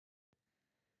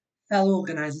fellow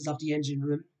organizers of the engine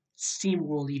room, esteemed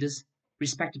world leaders,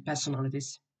 respected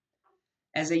personalities.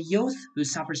 As a youth who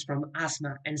suffers from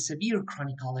asthma and severe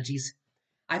chronic allergies,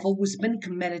 I've always been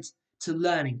committed to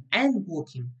learning and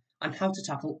working on how to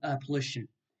tackle air pollution,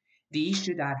 the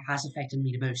issue that has affected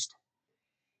me the most.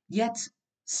 Yet,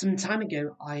 some time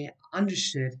ago, I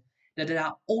understood that there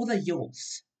are other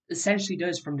youths, essentially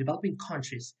those from developing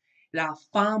countries, that are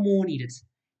far more needed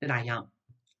than I am.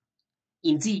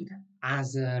 Indeed,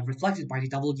 as reflected by the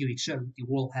WHO, the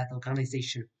World Health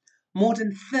Organization, more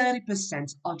than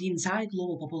 30% of the entire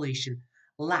global population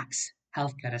lacks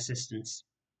healthcare assistance.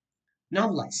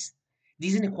 Nonetheless,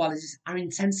 these inequalities are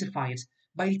intensified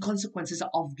by the consequences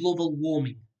of global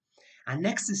warming, an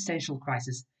existential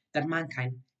crisis that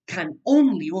mankind can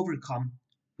only overcome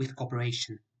with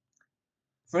cooperation.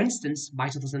 For instance, by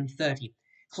 2030,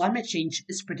 climate change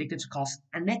is predicted to cause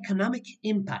an economic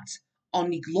impact on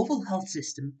the global health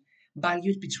system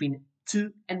valued between $2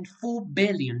 and $4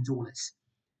 billion,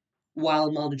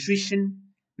 while malnutrition,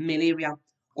 malaria,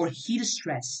 or heat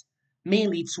stress may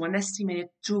lead to an estimated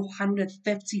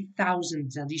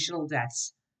 250,000 additional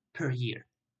deaths per year.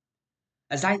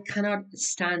 As I cannot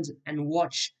stand and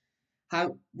watch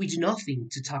how we do nothing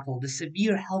to tackle the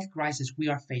severe health crisis we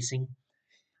are facing,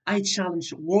 I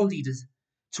challenge world leaders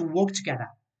to work together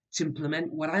to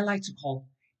implement what I like to call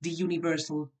the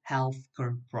Universal Health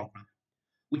Care Program,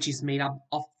 which is made up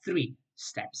of three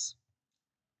steps.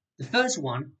 The first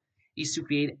one is to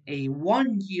create a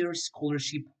 1 year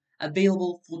scholarship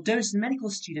available for those medical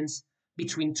students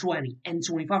between 20 and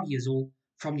 25 years old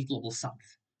from the global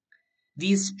south.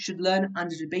 These should learn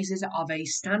under the basis of a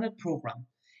standard program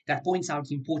that points out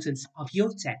the importance of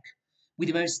youth tech with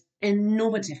the most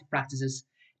innovative practices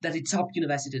that the top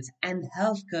universities and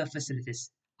healthcare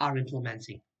facilities are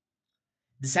implementing.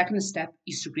 The second step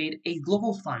is to create a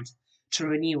global fund to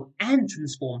renew and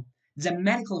transform the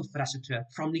medical infrastructure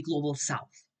from the global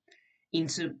south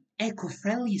into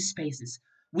eco-friendly spaces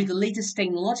with the latest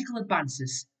technological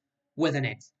advances within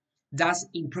it, thus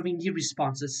improving the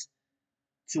responses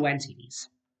to entities.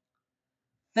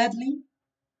 Thirdly,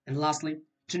 and lastly,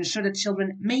 to ensure that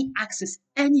children may access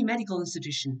any medical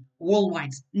institution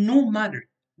worldwide, no matter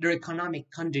their economic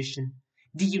condition,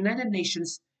 the United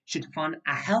Nations should fund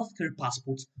a healthcare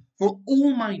passport for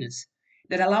all minors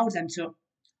that allows them to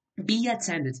be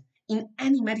attended in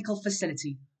any medical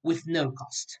facility with no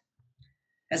cost.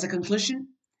 As a conclusion,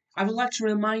 I would like to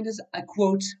remind us a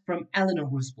quote from Eleanor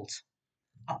Roosevelt,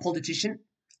 a politician,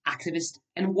 activist,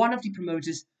 and one of the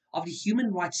promoters of the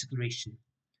Human Rights Declaration.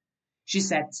 She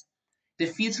said, "The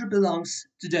future belongs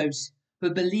to those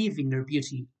who believe in their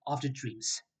beauty of their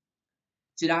dreams."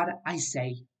 To that I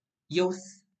say,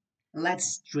 youth,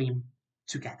 let's dream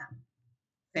together.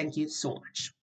 Thank you so much.